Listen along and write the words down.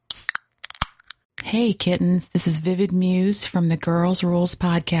Hey kittens, this is Vivid Muse from the Girls Rules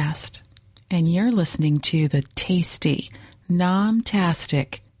podcast, and you're listening to the tasty,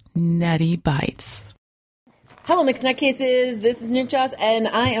 nom-tastic Nutty Bites. Hello, Mixed Nutcases. This is Nutchas, and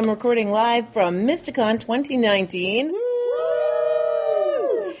I am recording live from Mysticon 2019. Woo!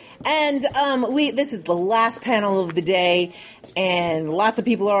 And this is the last panel of the day, and lots of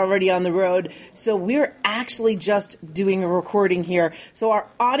people are already on the road, so we're actually just doing a recording here. So our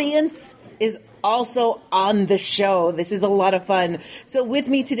audience is also on the show. This is a lot of fun. So with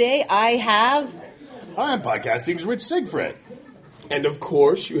me today, I have... I'm Podcasting's Rich Siegfried. And of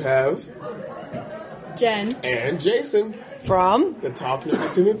course, you have... Jen. And Jason. From? The Talk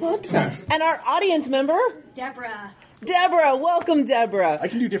Nutty to Me podcast. And our audience member? Deborah. Deborah. Welcome, Deborah. I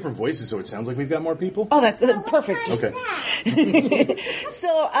can do different voices, so it sounds like we've got more people. Oh, that's perfect. Okay.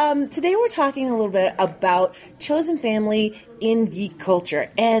 So today we're talking a little bit about chosen family in geek culture.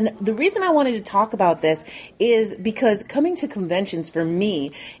 And the reason I wanted to talk about this is because coming to conventions for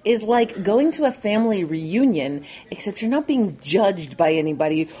me is like going to a family reunion, except you're not being judged by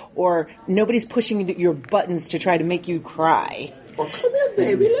anybody or nobody's pushing your buttons to try to make you cry. Oh, come here,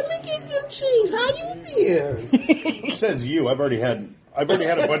 baby. Let me get them cheese. How you been? Says you. I've already had a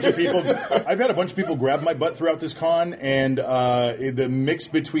bunch of people. I've had a bunch of people grab my butt throughout this con, and the mix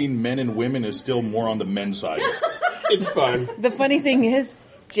between men and women is still more on the men's side. It's fun. The funny thing is,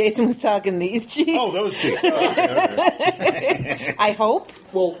 Jason was talking these cheeks. Oh, those cheeks. Oh, okay. I hope.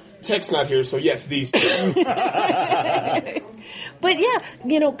 Well, Tech's not here, so yes, these cheeks. But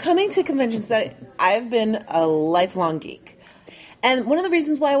yeah, coming to conventions, I've been a lifelong geek. And one of the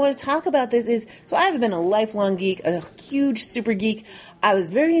reasons why I want to talk about this is, so I've been a lifelong geek, a huge super geek. I was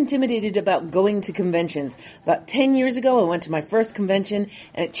very intimidated about going to conventions. About 10 years ago, I went to my first convention,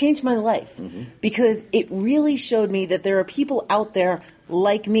 and it changed my life. Mm-hmm. Because it really showed me that there are people out there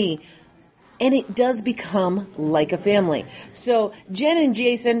like me, and it does become like a family. So Jen and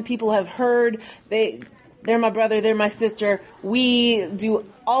Jason, people have heard, they're my brother, they're my sister. We do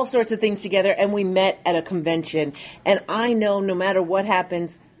all sorts of things together, and we met at a convention. And I know no matter what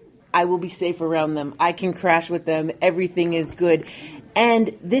happens, I will be safe around them. I can crash with them. Everything is good.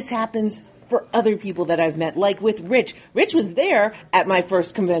 And this happens for other people that I've met, like with Rich. Rich was there at my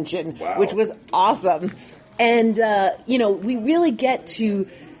first convention, wow, which was awesome. And, we really get to...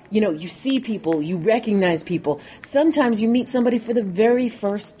 you see people, you recognize people. Sometimes you meet somebody for the very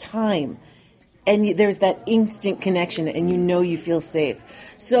first time. And there's that instant connection, and you feel safe.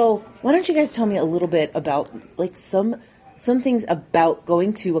 So why don't you guys tell me a little bit about like some things about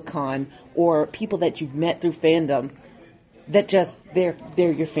going to a con or people that you've met through fandom that just they're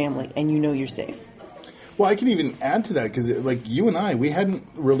your family and you're safe. Well, I can even add to that because like you and I, we hadn't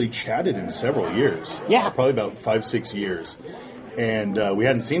really chatted in several years. Yeah, probably about 5-6 years. And we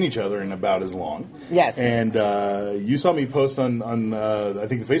hadn't seen each other in about as long. Yes. And you saw me post on I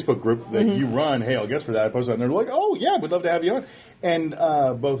think the Facebook group that you run. Hey, I'll guess for that. I posted on there. They're like, oh yeah, we'd love to have you on. And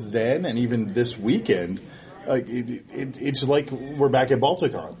both then and even this weekend, it's like we're back at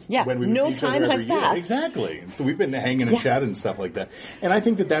Balticon. Yeah. When we no time has passed. Exactly. And so we've been hanging and chatting and stuff like that. And I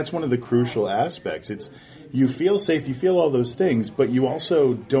think that that's one of the crucial aspects. It's you feel safe, you feel all those things, but you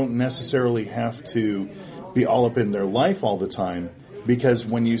also don't necessarily have to be all up in their life all the time, because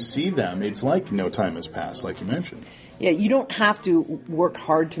when you see them, it's like no time has passed, like you mentioned. Yeah, you don't have to work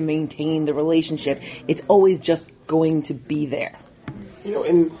hard to maintain the relationship. It's always just going to be there.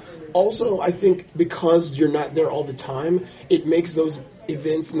 And also I think because you're not there all the time, it makes those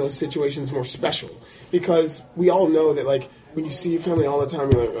events and those situations more special. Because we all know that, like, when you see your family all the time,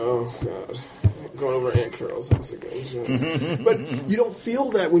 you're like, oh, God, going over Aunt Carol's house again. But you don't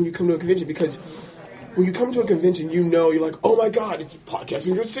feel that when you come to a convention, because when you come to a convention, you're like, oh my God, it's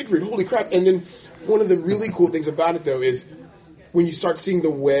Podcasting with Siegfried, holy crap. And then one of the really cool things about it, though, is when you start seeing the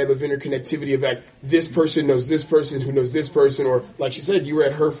web of interconnectivity of like, this person knows this person who knows this person, or like she said, you were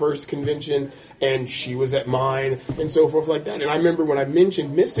at her first convention and she was at mine, and so forth like that. And I remember when I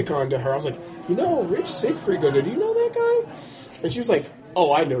mentioned Mysticon to her, I was like, Rich Siegfried goes there, do you know that guy? And she was like,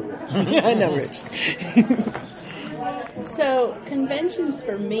 oh, I know Rich. Yeah, I know Rich. So, conventions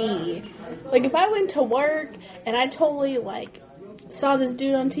for me, like if I went to work and I totally saw this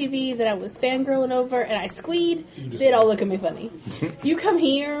dude on TV that I was fangirling over and I squeed, they'd all look at me funny. You come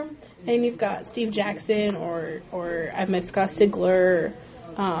here and you've got Steve Jackson or I've met Scott Sigler,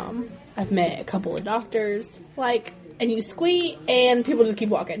 I've met a couple of doctors, and you squeak and people just keep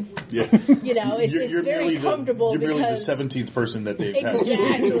walking. Yeah. It's very comfortable. You're merely the 17th person that they've had.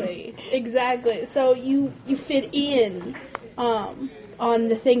 Exactly. So you fit in on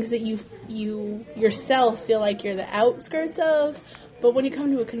the things that you yourself feel like you're the outskirts of, But when you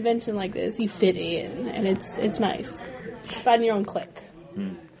come to a convention like this, you fit in, and it's nice. Find your own clique.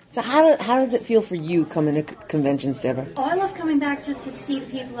 So how does it feel for you coming to conventions, Deborah? Oh, I love coming back just to see the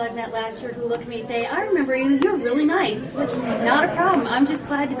people I met last year who look at me and say, I remember you, you're really nice. It's like, not a problem. I'm just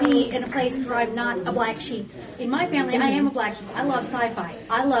glad to be in a place where I'm not a black sheep. In my family, I am a black sheep. I love sci-fi.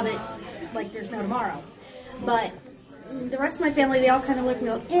 I love it like there's no tomorrow. But the rest of my family, they all kind of look and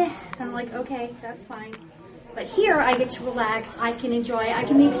go, and I'm like, okay, that's fine. But here, I get to relax, I can enjoy, I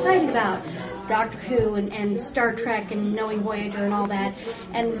can be excited about Doctor Who and Star Trek and knowing Voyager and all that,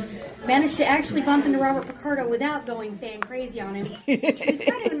 and managed to actually bump into Robert Picardo without going fan crazy on him.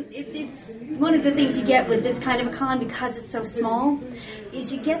 It's one of the things you get with this kind of a con, because it's so small,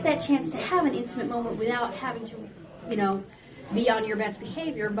 is you get that chance to have an intimate moment without having to, be on your best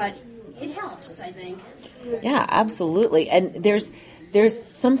behavior, but it helps, I think. Yeah, absolutely. And there's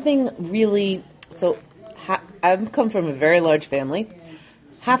something really... So I've come from a very large family.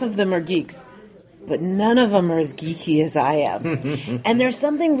 Half of them are geeks, but none of them are as geeky as I am. And there's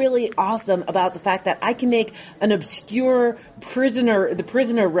something really awesome about the fact that I can make an obscure the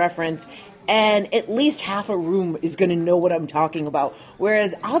prisoner reference, and at least half a room is going to know what I'm talking about.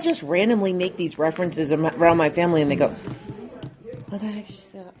 Whereas I'll just randomly make these references around my family, and they go, "What the heck she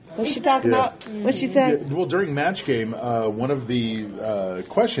said? What's she talking about? What's she said?" Yeah, well, during match game, one of the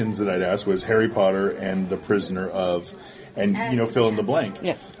questions that I'd asked was Harry Potter and the Prisoner of, and fill in the blank.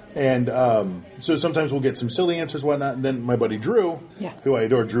 Yeah. And so sometimes we'll get some silly answers, whatnot. And then my buddy Drew, Yeah. who I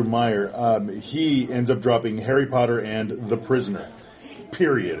adore, Drew Meyer, he ends up dropping Harry Potter and the Prisoner.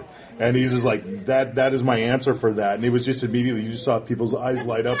 Period. And he's just like, that is my answer for that. And it was just immediately, you just saw people's eyes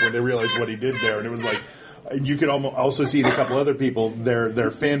light up when they realized what he did there. And it was like, you could also see in a couple other people, their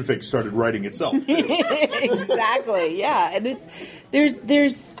fanfic started writing itself, too. Exactly, yeah. And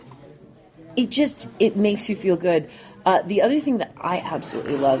it makes you feel good. The other thing that I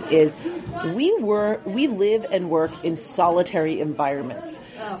absolutely love is we live and work in solitary environments.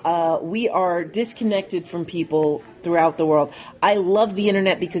 We are disconnected from people throughout the world. I love the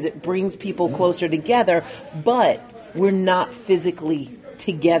internet because it brings people closer together, but we're not physically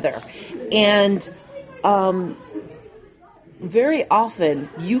together. And very often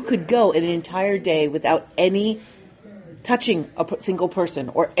you could go an entire day without any touching a single person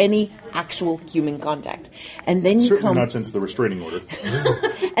or any actual human contact. And then you Certainly not since the restraining order.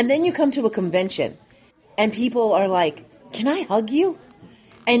 and then you come to a convention and people are like, "Can I hug you?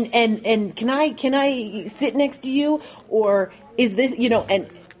 And can I sit next to you? Or is this, and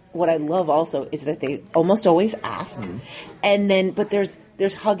what I love also is that they almost always ask. Mm-hmm. And then but there's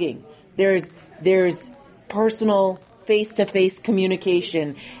hugging. There's personal face-to-face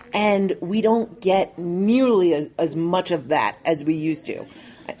communication, and we don't get nearly as much of that as we used to.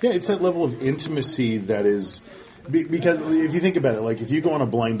 Yeah, it's that level of intimacy that is... Because if you think about it, like if you go on a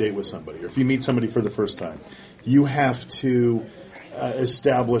blind date with somebody, or if you meet somebody for the first time, you have to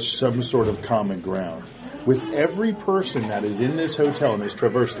establish some sort of common ground. With every person that is in this hotel and has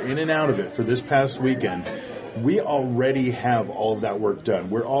traversed in and out of it for this past weekend, we already have all of that work done.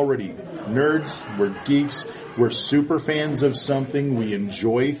 We're already nerds, we're geeks, we're super fans of something, we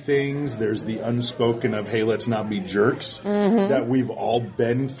enjoy things. There's the unspoken of, hey, let's not be jerks, that we've all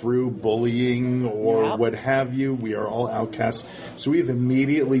been through, bullying or what have you. We are all outcasts. So we've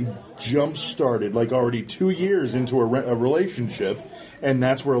immediately jump-started, like already 2 years into a relationship, and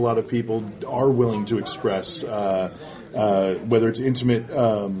that's where a lot of people are willing to express whether it's intimate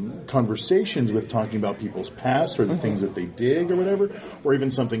conversations with talking about people's past or the things that they did or whatever, or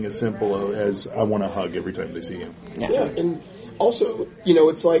even something as simple as I want to hug every time they see you. Yeah, and also,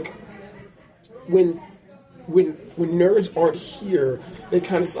 it's like when nerds aren't here, a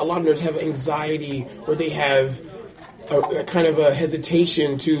lot of nerds have anxiety, or they have a kind of a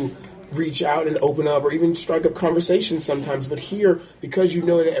hesitation to reach out and open up or even strike up conversations sometimes. But here, because you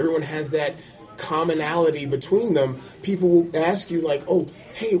know that everyone has that commonality between them, people will ask you like, "Oh,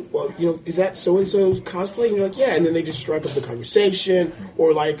 hey, well, is that so-and-so's cosplay?" And you're like, "Yeah," and then they just strike up the conversation.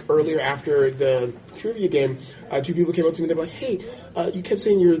 Or like earlier after the trivia game, two people came up to me, they're like, "Hey, you kept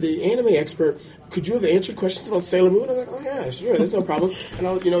saying you're the anime expert. Could you have answered questions about Sailor Moon?" I'm like, "Oh yeah, sure, that's no problem." And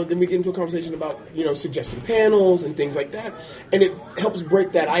then we get into a conversation about suggesting panels and things like that, and it helps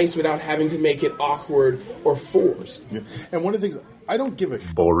break that ice without having to make it awkward or forced. Yeah. And one of the things I don't give a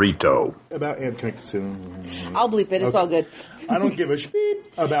burrito about anime. I'll bleep it. It's all good. I don't give a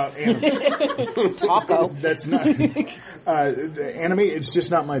about anime. Taco. That's not anime. It's just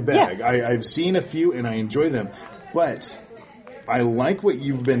not my bag. Yeah. I've seen a few and I enjoy them, but I like what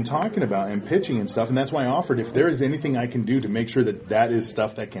you've been talking about and pitching and stuff, and that's why I offered if there is anything I can do to make sure that that is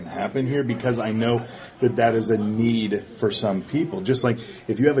stuff that can happen here, because I know that that is a need for some people. Just like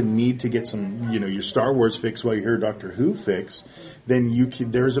if you have a need to get some, your Star Wars fix while you hear Doctor Who fix, then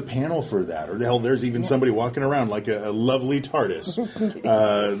there's a panel for that. Or hell, there's even somebody walking around like a lovely TARDIS,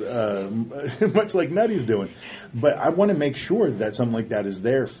 much like Nutty's doing. But I want to make sure that something like that is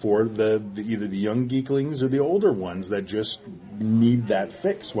there for either the young geeklings or the older ones that just need that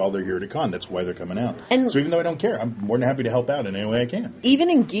fix while they're here at a con. That's why they're coming out. And so even though I don't care, I'm more than happy to help out in any way I can. Even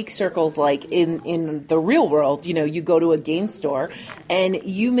in geek circles, like in the real world, you go to a game store and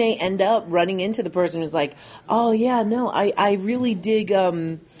you may end up running into the person who's like, oh yeah, no, I really dig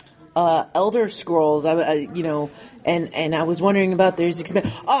Elder Scrolls, and I was wondering about there's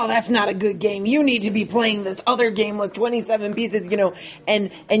oh, that's not a good game. You need to be playing this other game with 27 pieces,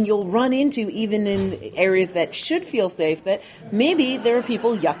 and you'll run into, even in areas that should feel safe, that maybe there are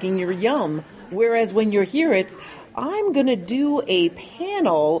people yucking your yum. Whereas when you're here, it's, I'm going to do a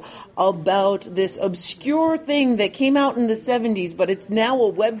panel about this obscure thing that came out in the 70s, but it's now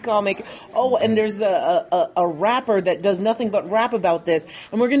a webcomic. Oh, and there's a rapper that does nothing but rap about this.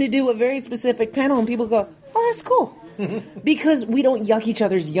 And we're going to do a very specific panel, and people go, oh, that's cool. Because we don't yuck each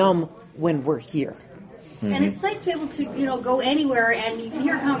other's yum when we're here. And it's nice to be able to, go anywhere and you can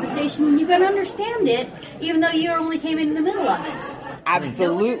hear a conversation and you can understand it, even though you only came in the middle of it.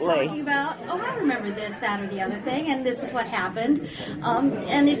 Absolutely. You know what you're talking about, I remember this, that, or the other thing, and this is what happened.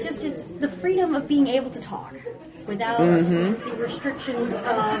 And it's the freedom of being able to talk without the restrictions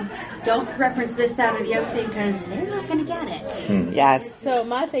of don't reference this, that, or the other thing, because they're not going to get it. Yes. So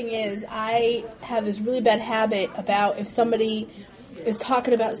my thing is, I have this really bad habit about if somebody is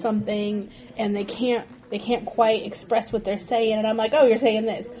talking about something and they can't quite express what they're saying, and I'm like, oh, you're saying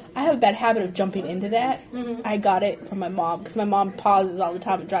this. I have a bad habit of jumping into that. Mm-hmm. I got it from my mom, because my mom pauses all the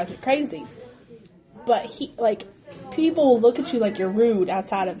time and drives me crazy. But people will look at you like you're rude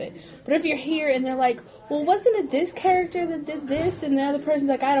outside of it. But if you're here and they're like, well, wasn't it this character that did this? And the other person's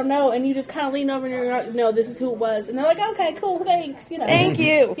like, I don't know. And you just kind of lean over and you're like, no, this is who it was. And they're like, okay, cool, thanks. Thank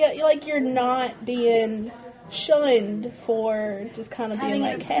you. Yeah, you're not being shunned for just kind of having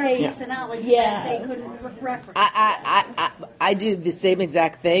being like, hey, personalities that they couldn't reference. I do the same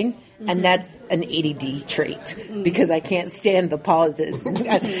exact thing, and that's an ADD trait, because I can't stand the pauses,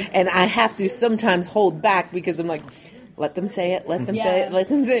 and I have to sometimes hold back because I'm like, let them say it, let them say it, let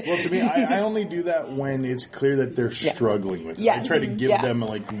them say it. Well, to me, I only do that when it's clear that they're struggling with it. Yes. I try to give them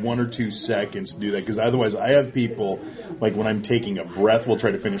 1 or 2 seconds to do that, because otherwise I have people, like when I'm taking a breath, will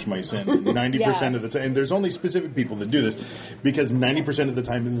try to finish my sentence 90% of the time. And there's only specific people that do this, because 90% of the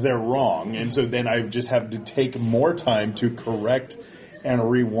time they're wrong. And so then I just have to take more time to correct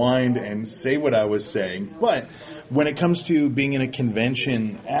and rewind and say what I was saying. But when it comes to being in a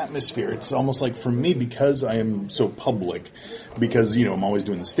convention atmosphere, it's almost like, for me, because I am so public, because, I'm always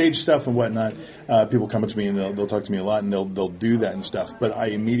doing the stage stuff and whatnot, people come up to me and they'll talk to me a lot, and they'll do that and stuff. But I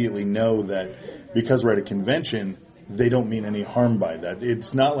immediately know that because we're at a convention, they don't mean any harm by that.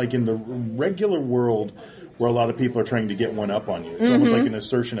 It's not like in the regular world where a lot of people are trying to get one up on you. It's almost like an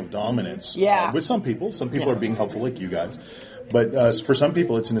assertion of dominance. With some people. Some people are being helpful, like you guys. But for some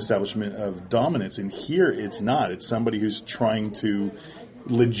people, it's an establishment of dominance. And here, it's not. It's somebody who's trying to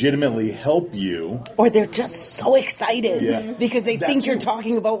legitimately help you. Or they're just so excited because they think you're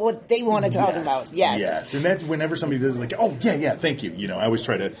talking about what they want to talk about. Yes. And that's whenever somebody does oh, yeah, thank you. I always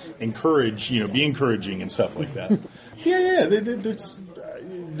try to encourage, be encouraging and stuff like that.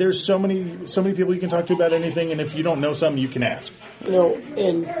 There's so many people you can talk to about anything, and if you don't know something, you can ask.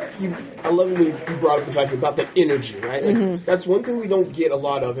 And I love when you brought up the fact about that energy, right? That's one thing we don't get a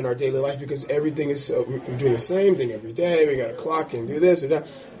lot of in our daily life, because everything is we're doing the same thing every day. We got to clock and do this and that.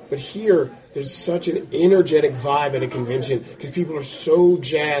 But here, there's such an energetic vibe at a convention, because people are so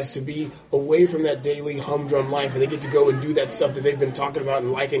jazzed to be away from that daily humdrum life, and they get to go and do that stuff that they've been talking about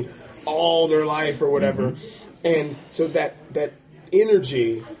and liking all their life or whatever. And so that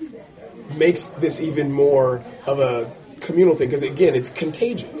energy makes this even more of a communal thing, because again, it's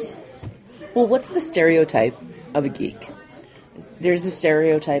contagious. Well, what's the stereotype of a geek? There's a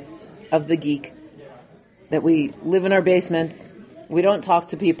stereotype of the geek that we live in our basements, we don't talk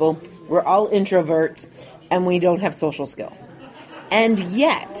to people, we're all introverts, and we don't have social skills. And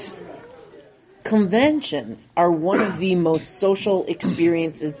yet, conventions are one of the most social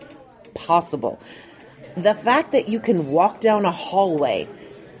experiences possible. The fact that you can walk down a hallway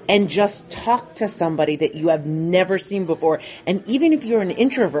and just talk to somebody that you have never seen before, and even if you're an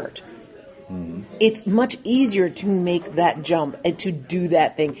introvert, it's much easier to make that jump and to do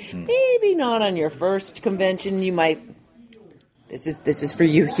that thing. Maybe not on your first convention. You might This is for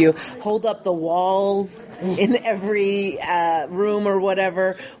you, Hugh. Hold up the walls in every room or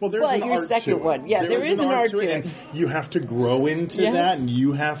whatever. Well, there's but an your art second to one, it. yeah, there is an art to it. And you have to grow into Yes. that, and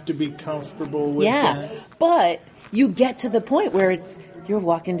you have to be comfortable with that. But you get to the point where you're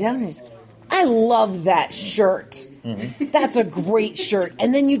walking down and it's, I love that shirt. Mm-hmm. That's a great shirt.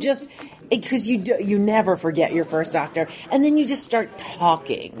 And then you just, because you never forget your first doctor, and then you just start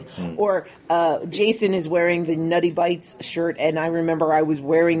talking. Or Jason is wearing the Nutty Bites shirt, and I remember I was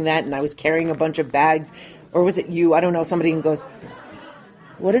wearing that, and I was carrying a bunch of bags. Or was it you? I don't know. Somebody goes,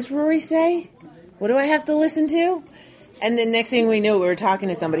 what does Rory say? What do I have to listen to? And then next thing we knew, we were talking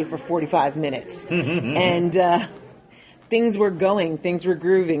to somebody for 45 minutes. And things were going, things were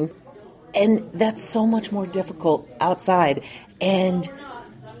grooving. And that's so much more difficult outside. And,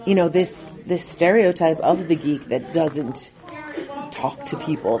 this stereotype of the geek that doesn't talk to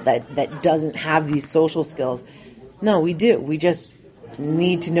people, that doesn't have these social skills. No, we do. We just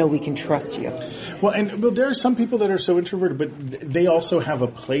need to know we can trust you. Well, there are some people that are so introverted, but they also have a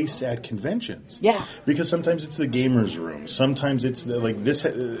place at conventions. Yeah. Because sometimes it's the gamers' room. Sometimes it's like this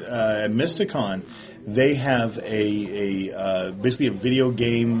at Mysticon. They have basically a video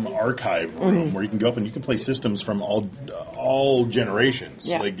game archive room where you can go up and you can play systems from all generations.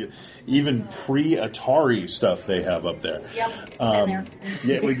 Yeah. Like even pre-Atari stuff they have up there. Yep, been there.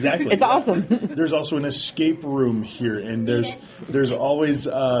 Yeah, exactly. It's awesome. There's also an escape room here, and there's always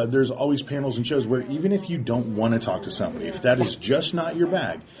panels and shows where even if you don't want to talk to somebody, if that is just not your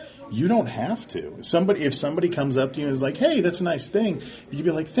bag, you don't have to. If somebody comes up to you and is like, hey, that's a nice thing, you can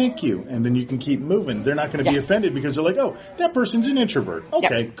be like, thank you, and then you can keep moving. They're not going to be offended because they're like, oh, that person's an introvert.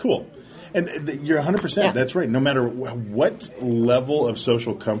 Okay, cool. And you're 100%. Yeah. That's right. No matter what level of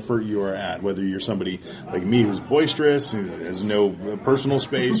social comfort you are at, whether you're somebody like me who's boisterous, who has no personal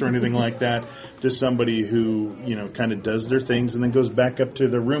space or anything like that, to somebody who kind of does their things and then goes back up to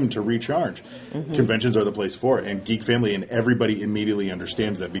their room to recharge. Conventions are the place for it, and Geek Family and everybody immediately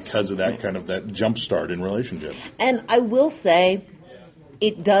understands that because of that kind of that jump start in relationship. And I will say,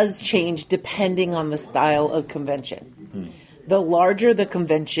 it does change depending on the style of convention. The larger the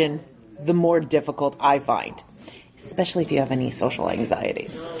convention, the more difficult I find, especially if you have any social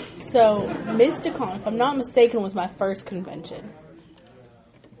anxieties. So, Mysticon, if I'm not mistaken, was my first convention.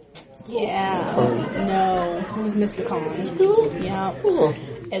 Yeah. No, it was Mysticon. Yeah.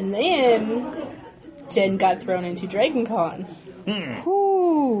 And then Jen got thrown into DragonCon.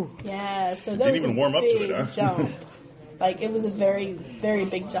 Ooh. Yeah, so that Didn't was even a warm up to big it, huh? jump. Like, it was a very, very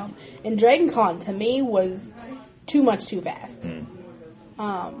big jump. And DragonCon, to me, was too much too fast.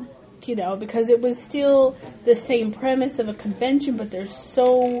 Because it was still the same premise of a convention, but there's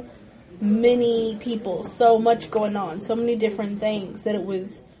so many people, so much going on, so many different things that it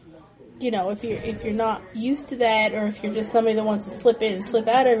was, if you're not used to that, or if you're just somebody that wants to slip in and slip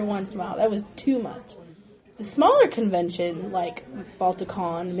out every once in a while, that was too much. The smaller convention, like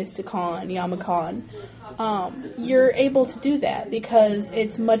Balticon, Mysticon, Yamacon, you're able to do that because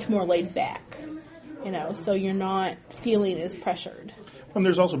it's much more laid back, so you're not feeling as pressured. And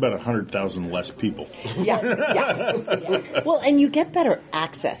there's also about 100,000 less people. Yeah. Well, and you get better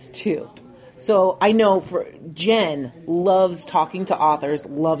access, too. So I know for Jen loves talking to authors,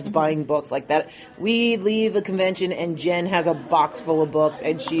 loves buying books like that. We leave a convention and Jen has a box full of books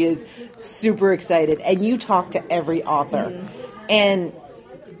and she is super excited. And you talk to every author. And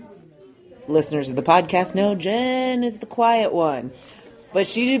listeners of the podcast know Jen is the quiet one. But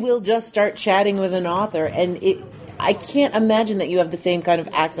she will just start chatting with an author, and I can't imagine that you have the same kind of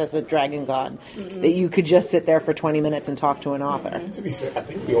access at DragonCon, that you could just sit there for 20 minutes and talk to an author. To be fair, I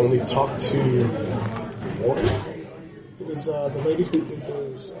think we only talked to one. It was the lady who did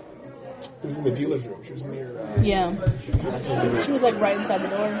those. It was in the dealer's room. She was near. Yeah. She was like right inside the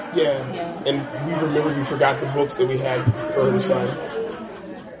door. Yeah. And we forgot the books that we had for her to sign.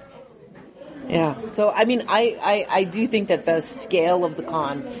 Yeah. So, I mean, I do think that the scale of the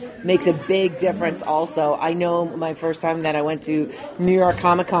con makes a big difference also. I know my first time that I went to New York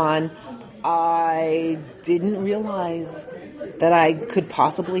Comic Con, I didn't realize that I could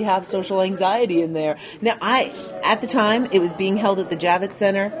possibly have social anxiety in there. Now, at the time, it was being held at the Javits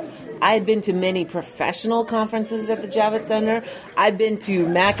Center. I had been to many professional conferences at the Javits Center. I've been to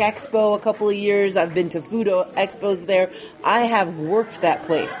Mac Expo a couple of years. I've been to Food Expos there. I have worked that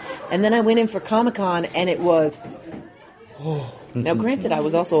place. And then I went in for Comic-Con, and it was, oh. Now, granted, I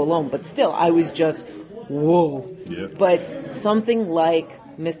was also alone, but still, I was just, whoa. Yeah. But something like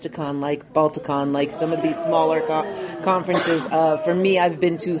Mysticon, like Balticon, like some of these smaller conferences, for me, I've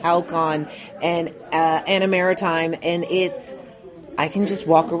been to HalCon and Anna Maritime, and I can just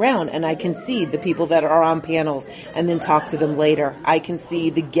walk around and I can see the people that are on panels and then talk to them later. I can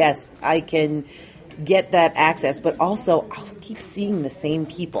see the guests. I can get that access, but also I'll keep seeing the same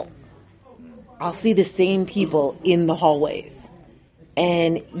people. I'll see the same people in the hallways.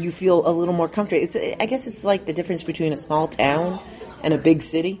 And you feel a little more comfortable. I guess it's like the difference between a small town and a big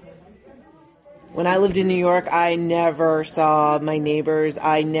city. When I lived in New York, I never saw my neighbors.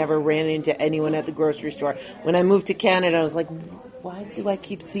 I never ran into anyone at the grocery store. When I moved to Canada, I was like, why do I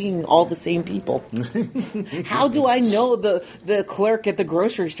keep seeing all the same people? How do I know the clerk at the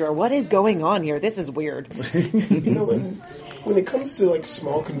grocery store? What is going on here? This is weird. When it comes to like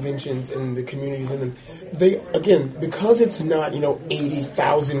small conventions and the communities in them, they, again, because it's not,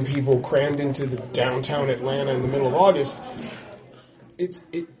 80,000 people crammed into the downtown Atlanta in the middle of August,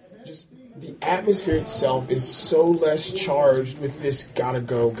 the atmosphere itself is so less charged with this gotta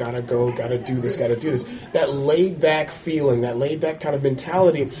go, gotta do this. That laid-back feeling, that laid-back kind of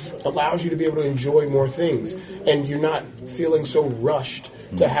mentality allows you to be able to enjoy more things. And you're not feeling so rushed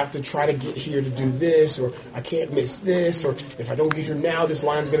to have to try to get here to do this, or I can't miss this, or if I don't get here now, this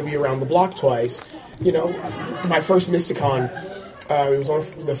line's going to be around the block twice. My first Mysticon, it was on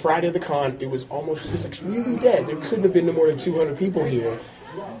the Friday of the con. It was really dead. There couldn't have been no more than 200 people here.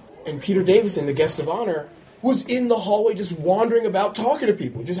 And Peter Davison, the guest of honor, was in the hallway just wandering about talking to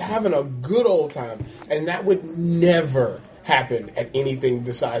people, just having a good old time. And that would never happen at anything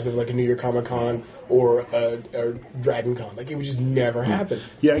the size of like a New York Comic Con or a Dragon Con. Like, it would just never happen.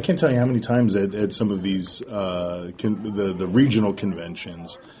 Yeah, I can't tell you how many times at some of these the regional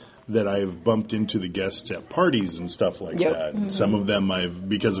conventions that I've bumped into the guests at parties and stuff like that. Mm-hmm. Some of them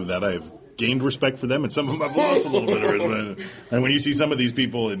because of that I've gained respect for them, and some of them I've lost a little bit of respect. And when you see some of these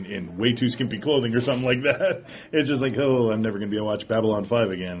people in way too skimpy clothing or something like that, it's just like, oh, I'm never going to be able to watch Babylon 5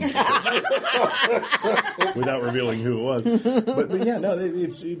 again. Without revealing who it was. But yeah, no,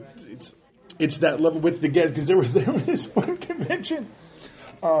 it's that level with the guests, because there was this one convention.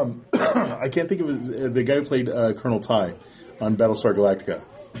 I can't think of the guy who played Colonel Ty on Battlestar Galactica.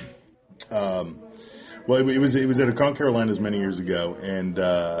 Well, it was at a Con Carolinas many years ago, and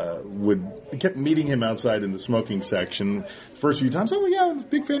I kept meeting him outside in the smoking section. First few times, oh yeah, I'm a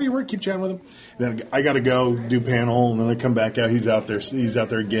big fan of your work. Keep chatting with him. Then I got to go do panel, and then I come back out. He's out there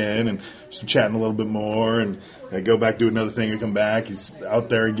again, and just chatting a little bit more. And I go back do another thing. I come back, he's out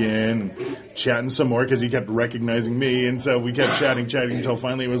there again, and chatting some more because he kept recognizing me. And so we kept chatting until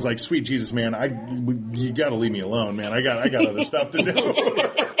finally it was like, sweet Jesus, man, you got to leave me alone, man. I got other stuff to do.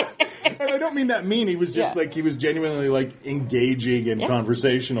 And I don't mean that mean. He was just he was genuinely like engaging and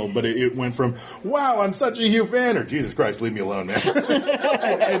conversational, but it went from, wow, I'm such a huge fan, or Jesus Christ, leave me alone, man.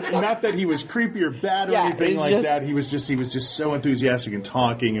 and not that he was creepy or bad or anything like that. He was just so enthusiastic and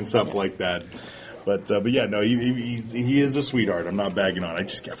talking and stuff like that. But yeah, no, he is a sweetheart. I'm not bagging on. I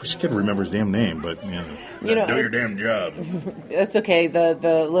wish I could remember his damn name, but do your damn job. It's okay.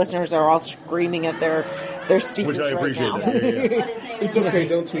 The listeners are all screaming at their speakers, which I appreciate. Right that. Yeah. It's okay.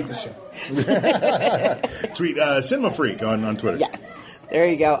 Don't tweet the show. Tweet Cinema Freak on Twitter. Yes, there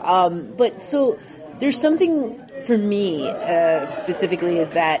you go. But so there's something for me specifically is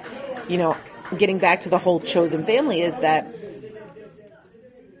that getting back to the whole chosen family is that.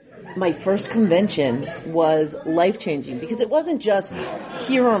 My first convention was life-changing because it wasn't just,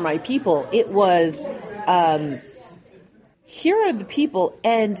 here are my people. It was, here are the people,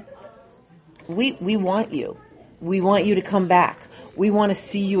 and we want you. We want you to come back. We want to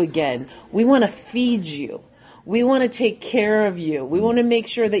see you again. We want to feed you. We want to take care of you. We want to make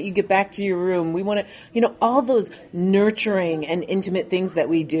sure that you get back to your room. We want to, all those nurturing and intimate things that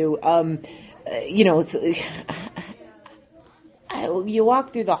we do. You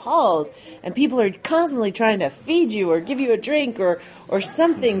walk through the halls and people are constantly trying to feed you or give you a drink or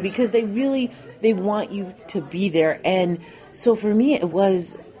something because they want you to be there. And so for me, it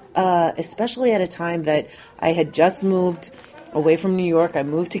was, especially at a time that I had just moved away from New York. I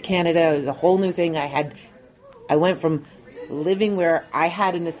moved to Canada. It was a whole new thing. I went from living where I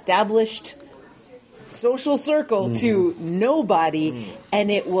had an established social circle to nobody. And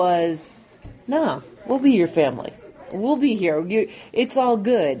it was, no, we'll be your family. We'll be here. It's all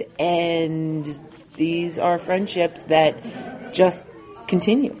good. And these are friendships that just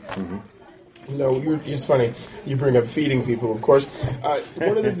continue. Mm-hmm. It's funny. You bring up feeding people, of course.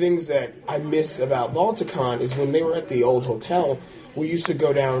 One of the things that I miss about Balticon is when they were at the old hotel, we used to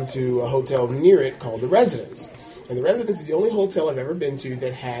go down to a hotel near it called the Residence. And the Residence is the only hotel I've ever been to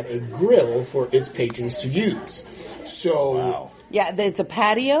that had a grill for its patrons to use. So, yeah, it's a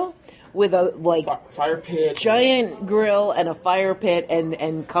patio with a fire pit, giant grill and a fire pit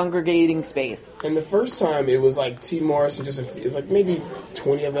and congregating space. And the first time it was like T. Morris and it was like maybe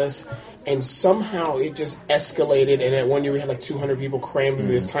 20 of us, and somehow it just escalated. And at one year we had like 200 people crammed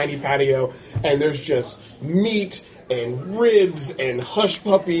into this tiny patio, and there's just meat and ribs and hush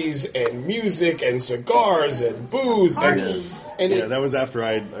puppies and music and cigars and booze and that was after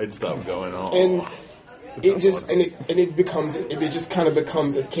I'd stopped going home. And it just became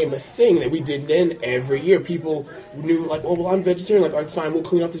a thing that we did then every year. People knew like, oh well, I'm vegetarian. Like, oh, it's fine. We'll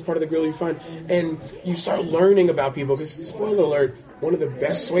clean off this part of the grill. You're fine. And you start learning about people because, spoiler alert, one of the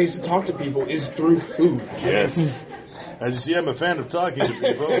best ways to talk to people is through food. Yes. As you see, I'm a fan of talking to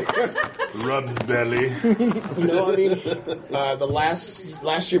people. Rubs belly. The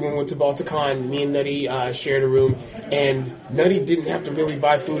last year when we went to Balticon, me and Nutty shared a room, and Nutty didn't have to really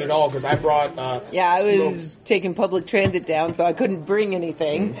buy food at all because I brought I was taking public transit down, so I couldn't bring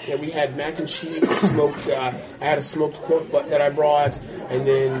anything. Yeah, we had mac and cheese, smoked. I had a smoked pork butt that I brought, and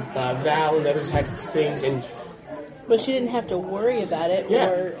then Val and others had things, and. But she didn't have to worry about it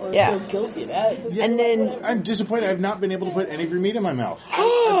or feel guilty about it. And then I'm disappointed I've not been able to put any of your meat in my mouth.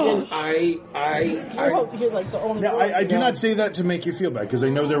 Again, You're like the only Now, I do not say that to make you feel bad, because I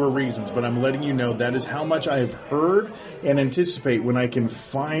know there were reasons, but I'm letting you know that is how much I have heard and anticipate when I can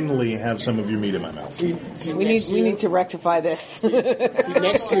finally have some of your meat in my mouth. We need to rectify this.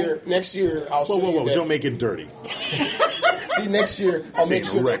 Next year I'll show you. Whoa, don't make it dirty. See, next year I'll make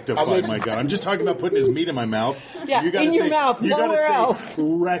sure. Rectify, my God. I'm just talking about putting his meat in my mouth. Yeah, you gotta in your mouth, nowhere else.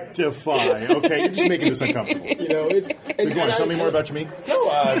 Rectify. Okay, you're just making this uncomfortable. Go on, tell me more about your meat.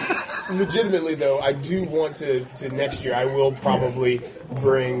 No, legitimately though, I do want to next year. I will probably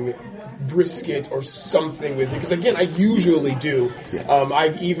bring brisket or something with me, because again, I usually do.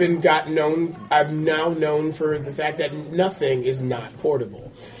 I've now known for the fact that nothing is not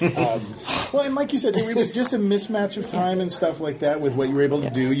portable. Well, and like you said, it was just a mismatch of time and stuff like that with what you were able to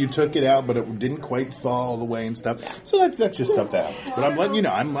do. You took it out, but it didn't quite thaw all the way and stuff. So that's just stuff that happens. But I'm letting you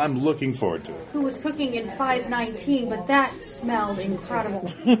know, I'm looking forward to it. Who was cooking in 519, but that smelled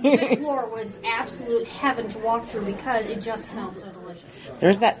incredible. The floor was absolute heaven to walk through because it just smelled so delicious.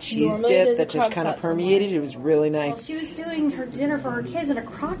 There's that cheese dip that just kind of permeated. It was really nice. Well, she was doing her dinner for her kids in a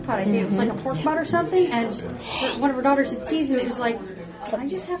crock pot. I think it was like a pork butt or something, and one of her daughters had seasoned it. It was like, can I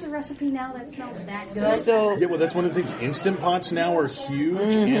just have the recipe now? That smells that good. Well, that's one of the things. Instant pots now are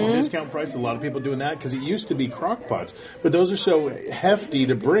huge and discount price. A lot of people doing that because it used to be crock pots, but those are so hefty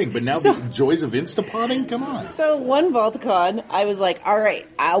to bring. But now the joys of Instapotting, come on. So one Balticon, I was like, all right,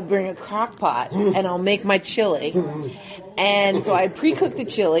 I'll bring a crock pot and I'll make my chili. And so I pre-cooked the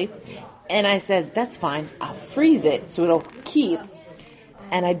chili, and I said, that's fine. I'll freeze it so it'll keep.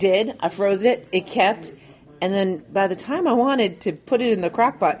 And I did. I froze it. It kept. And then by the time I wanted to put it in the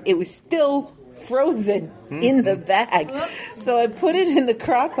crock pot, it was still frozen in the bag. So I put it in the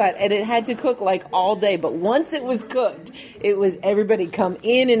crock pot, and it had to cook like all day. But once it was cooked, it was everybody come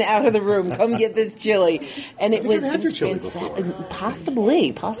in and out of the room, come get this chili. And it was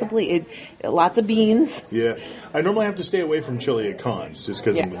possibly lots of beans. Yeah. I normally have to stay away from chili at cons just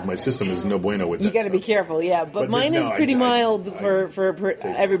because my system is no bueno with that. You got to be careful, but mine is pretty mild for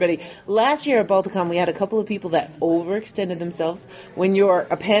everybody. Last year at Balticon, we had a couple of people that overextended themselves. When you're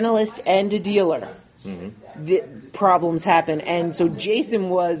a panelist and a dealer, the problems happen. And so Jason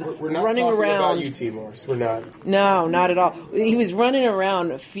was running around. About you, T. Morris. We're not. No, not at all. He was running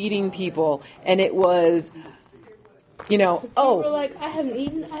around feeding people, and it was. We're like, I haven't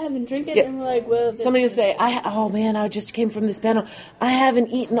eaten, I haven't drinking, and we're like, well... Somebody would say, I just came from this panel. I haven't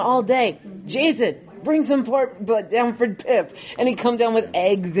eaten all day. Jason, bring some pork butt down for Pip. And he'd come down with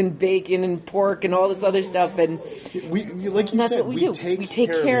eggs and bacon and pork and all this other stuff. And we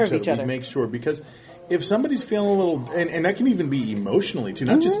take care of each other. We make sure, because if somebody's feeling a little... And that can even be emotionally, too,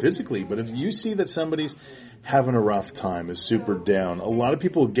 not just physically, but if you see that somebody's having a rough time, is super down, a lot of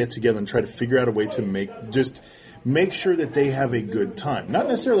people get together and try to figure out a way to make sure that they have a good time. Not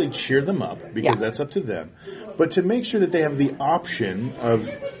necessarily cheer them up, because that's up to them, but to make sure that they have the option of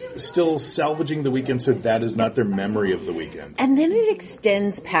still salvaging the weekend so that is not their memory of the weekend. And then it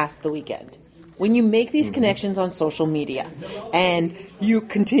extends past the weekend. When you make these connections on social media and you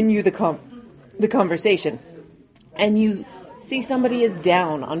continue the conversation and you see somebody is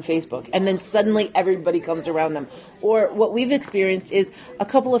down on Facebook, and then suddenly everybody comes around them. Or what we've experienced is a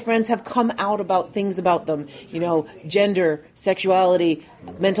couple of friends have come out about things about them, gender, sexuality,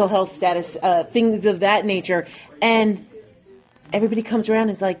 mental health status, things of that nature, and everybody comes around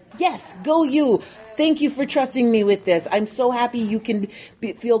and is like, yes, go you. thank you for trusting me with this. I'm so happy you can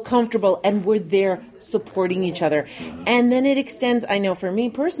feel comfortable, and we're there supporting each other. And then it extends. I know for me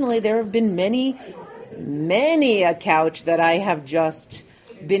personally, there have been many a couch that I have just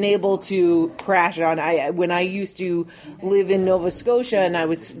been able to crash on. When I used to live in Nova Scotia and I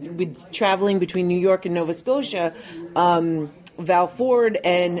was traveling between New York and Nova Scotia, Val Ford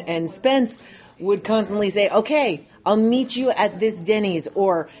and Spence would constantly say, okay, I'll meet you at this Denny's,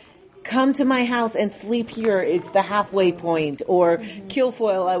 or come to my house and sleep here. It's the halfway point. Or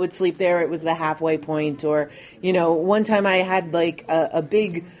Kilfoyle, I would sleep there. It was the halfway point. Or, one time I had like a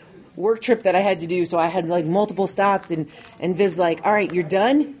big work trip that I had to do. So I had like multiple stops, and Viv's like, all right, you're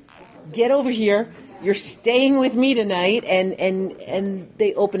done. Get over here. You're staying with me tonight. And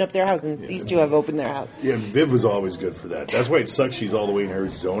they open up their house, and these two have opened their house. Yeah, Viv was always good for that. That's why it sucks she's all the way in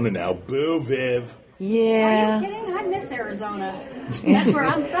Arizona now. Boo, Viv. Yeah. Are you kidding? I miss Arizona. That's where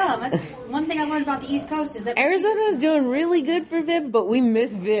I'm from. That's one thing I learned about the East Coast is that Arizona's doing really good for Viv, but we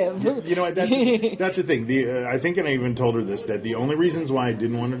miss Viv. You know what? That's the thing. I think, and I even told her this, that the only reasons why I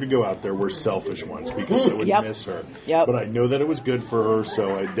didn't want her to go out there were selfish ones, because I would miss her. Yep. But I know that it was good for her,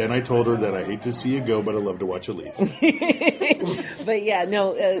 so then I told her that I hate to see you go, but I love to watch you leave. But yeah,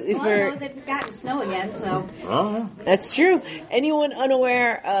 no. I know they've gotten snow again, so. That's true. Anyone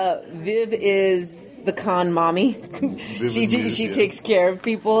unaware, Viv is the con mommy. She takes care of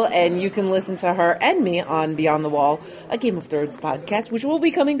people, and you can listen to her and me on Beyond the Wall, a Game of Thrones podcast, which will be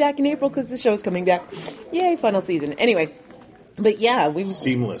coming back in April because the show's coming back. Yay, final season. Anyway, but yeah, we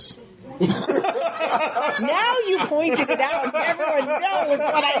seamless. Now you pointed it out, and everyone knows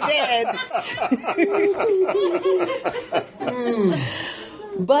what I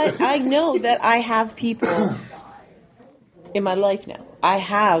did. But I know that I have people in my life now. I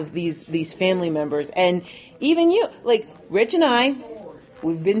have these family members, and even you, like Rich and I,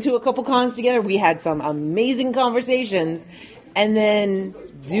 we've been to a couple cons together. We had some amazing conversations, and then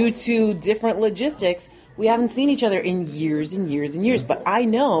due to different logistics, we haven't seen each other in years and years and years. But I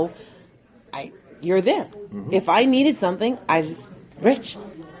know you're there. Mm-hmm. If I needed something, Rich,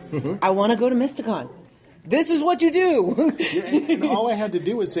 I want to go to Mysticon. This is what you do. and all I had to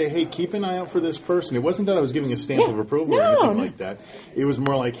do was say, hey, keep an eye out for this person. It wasn't that I was giving a stamp of approval or anything like that. It was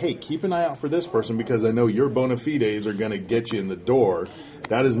more like, hey, keep an eye out for this person because I know your bona fides are going to get you in the door.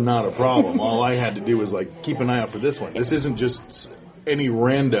 That is not a problem. All I had to do was, like, keep an eye out for this one. This isn't just any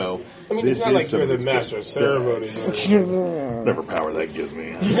rando. I mean, it's not like you're the master of ceremony. Whatever power that gives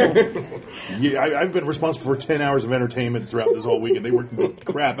me. I've been responsible for 10 hours of entertainment throughout this whole weekend. They worked the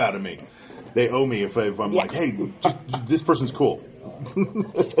crap out of me. They owe me if I'm like, hey, this person's cool.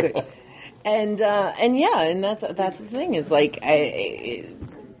 That's good. And that's the thing is, like,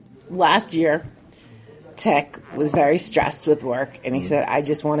 last year, Tech was very stressed with work, and he said, I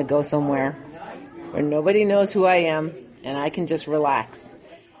just want to go somewhere where nobody knows who I am, and I can just relax.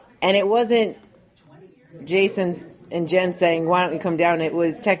 And it wasn't Jason and Jen saying, why don't you come down? It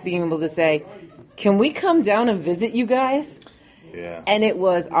was Tech being able to say, can we come down and visit you guys? Yeah. And it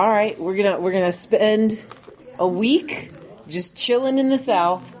was, all right, we're gonna spend a week just chilling in the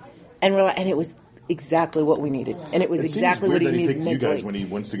South, and it was exactly what we needed, and it was exactly what he needed mentally. You guys when he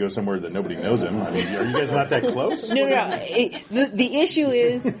wants to go somewhere that nobody knows him. I mean, are you guys not that close? No. The issue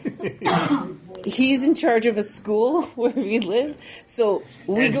is he's in charge of a school where we live, so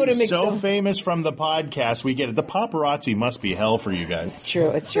we go to McDonald's. So famous from the podcast, we get it. The paparazzi must be hell for you guys.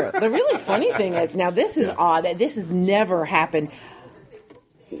 It's true. The really funny thing is, now this is odd. This has never happened.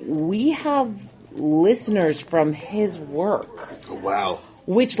 We have listeners from his work. Wow.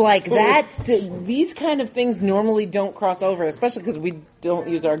 Which, these kind of things normally don't cross over, especially because we don't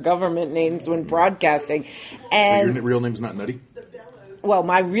use our government names when broadcasting. And your real name's not Nutty? Well,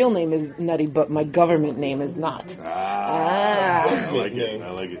 my real name is Nutty, but my government name is not. I like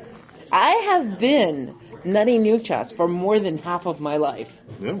it. I have been Nutty Nuchas for more than half of my life.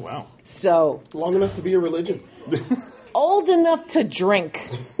 Yeah, wow. So long enough to be a religion. Old enough to drink.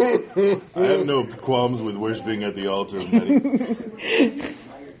 I have no qualms with worshiping at the altar of Nutty.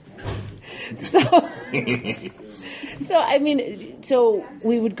 So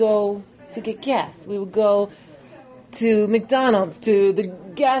we would go to get gas. We would go to McDonald's, to the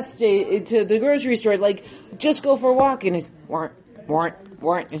gas station, to the grocery store. Like, just go for a walk, and it's weren't.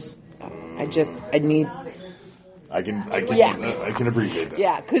 I can appreciate that.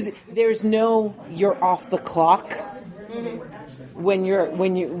 Yeah, because there's no you're off the clock. When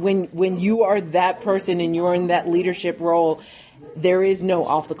you are that person and you're in that leadership role, there is no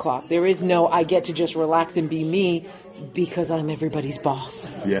off the clock. There is no I get to just relax and be me because I'm everybody's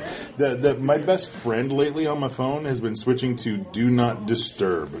boss. Yeah. My best friend lately on my phone has been switching to do not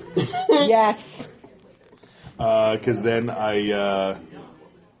disturb. Yes. because then I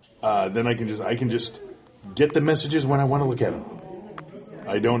can just get the messages when I want to look at them.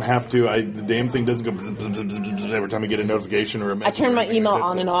 I don't have to. The damn thing doesn't go every time I get a notification or a message. I turn my email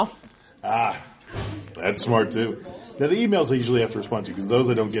on and off. That's smart too. Now the emails I usually have to respond to because those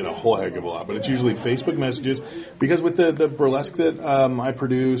I don't get a whole heck of a lot, but it's usually Facebook messages because with the burlesque that I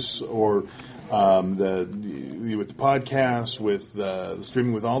produce or with the podcast, with the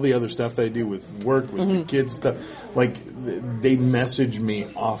streaming, with all the other stuff that I do with work, with the kids stuff, like they message me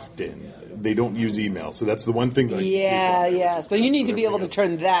often. They don't use email, so that's the one thing. Yeah. So you need to be able to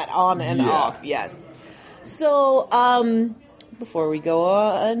turn that on and off. Yes. So before we go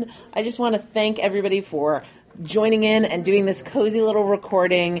on, I just want to thank everybody for joining in and doing this cozy little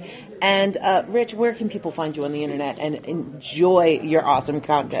recording. And Rich, where can people find you on the internet and enjoy your awesome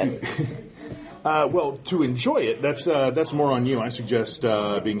content? Well, to enjoy it, that's more on you. I suggest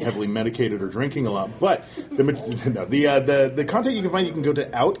being heavily medicated or drinking a lot. But the content you can go to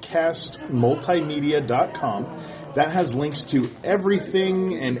outcastmultimedia.com. That has links to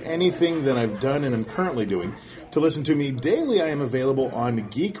everything and anything that I've done and am currently doing. To listen to me daily, I am available on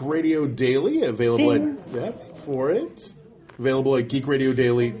Geek Radio Daily. Available at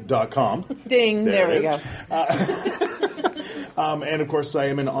geekradiodaily.com. Ding! There we go. And of course, I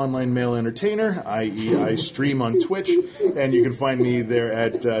am an online male entertainer, i.e. I stream on Twitch, and you can find me there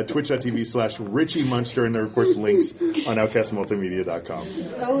at twitch.tv/Richie Munster, and there are, of course, links on outcastmultimedia.com.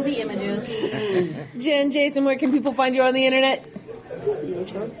 Oh, the images. Jen, Jason, where can people find you on the internet? You want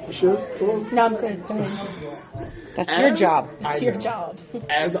to try? Sure. No, I'm good. Go ahead. That's your job. It's your job.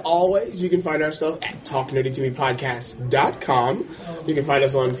 As always, you can find our stuff at talknerdytomepodcast.com. You can find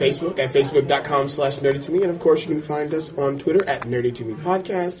us on Facebook at facebook.com/nerdytome. And, of course, you can find us on Twitter at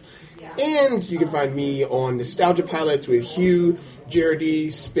nerdytomepodcast. And you can find me on Nostalgia Pilots with Hugh,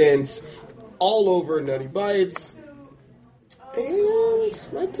 Jerry, Spence, all over Nutty Bites. And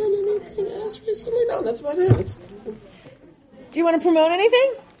have I done anything else recently? No, that's about it. Do you want to promote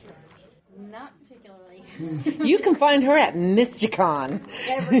anything? Not particularly. You can find her at Mysticon.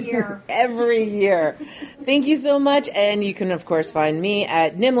 Every year. Thank you so much. And you can, of course, find me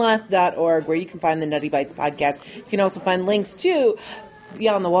at nimlas.org, where you can find the Nutty Bites podcast. You can also find links to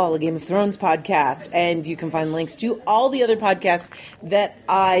Beyond the Wall, a Game of Thrones podcast. And you can find links to all the other podcasts that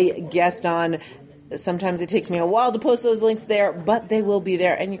I guest on. Sometimes it takes me a while to post those links there, but they will be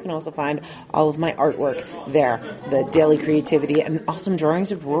there. And you can also find all of my artwork there, the daily creativity and awesome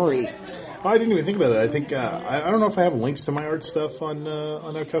drawings of Rory. Oh, I didn't even think about that. I think I don't know if I have links to my art stuff on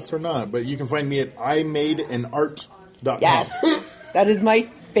Outcast or not, but you can find me at imadeanart.com. Yes, that is my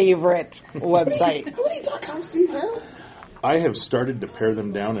favorite website. How many .coms do you have? I have started to pare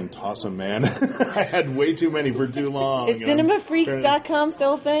them down and toss them, man. I had way too many for too long. Is cinemafreaks.com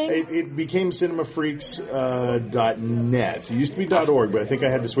still a thing? It became cinemafreaks.net. It used to be .org, but I think I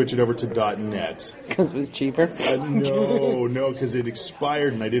had to switch it over to .net. Because it was cheaper? No, because it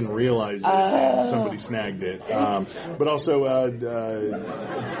expired and I didn't realize it. And somebody snagged it. But also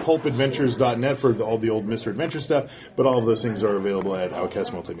pulpadventures.net for all the old Mr. Adventure stuff. But all of those things are available at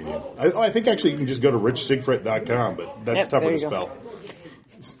Outcast Multimedia. I think actually you can just go to richsigfret.com, but that's tougher to spell.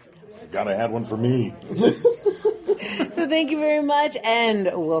 God, I had one for me. So thank you very much,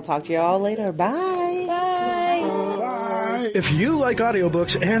 and we'll talk to you all later. Bye. Bye. Bye. If you like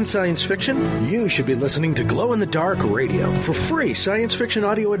audiobooks and science fiction, you should be listening to Glow in the Dark Radio for free science fiction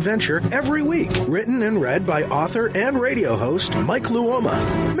audio adventure every week. Written and read by author and radio host Mike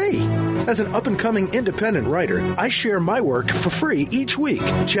Luoma. Me. As an up-and-coming independent writer, I share my work for free each week,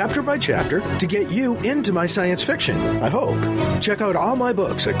 chapter by chapter, to get you into my science fiction, I hope. Check out all my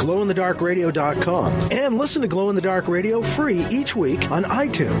books at glowinthedarkradio.com and listen to Glow in the Dark Radio free each week on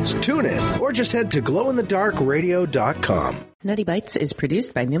iTunes, TuneIn, or just head to glowinthedarkradio.com. Nutty Bites is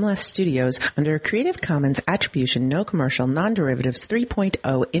produced by Nimlas Studios under a Creative Commons Attribution No Commercial Non-Derivatives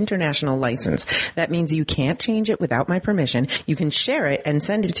 3.0 International License. That means you can't change it without my permission. You can share it and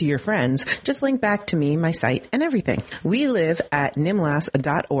send it to your friends. Just link back to me, my site, and everything. We live at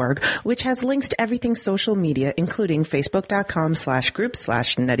nimlas.org, which has links to everything social media, including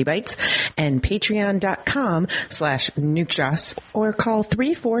facebook.com/group/nuttybites and patreon.com/nukejoss, or call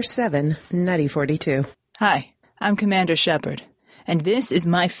 347-NUTTY42. Hi. I'm Commander Shepard, and this is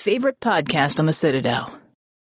my favorite podcast on the Citadel.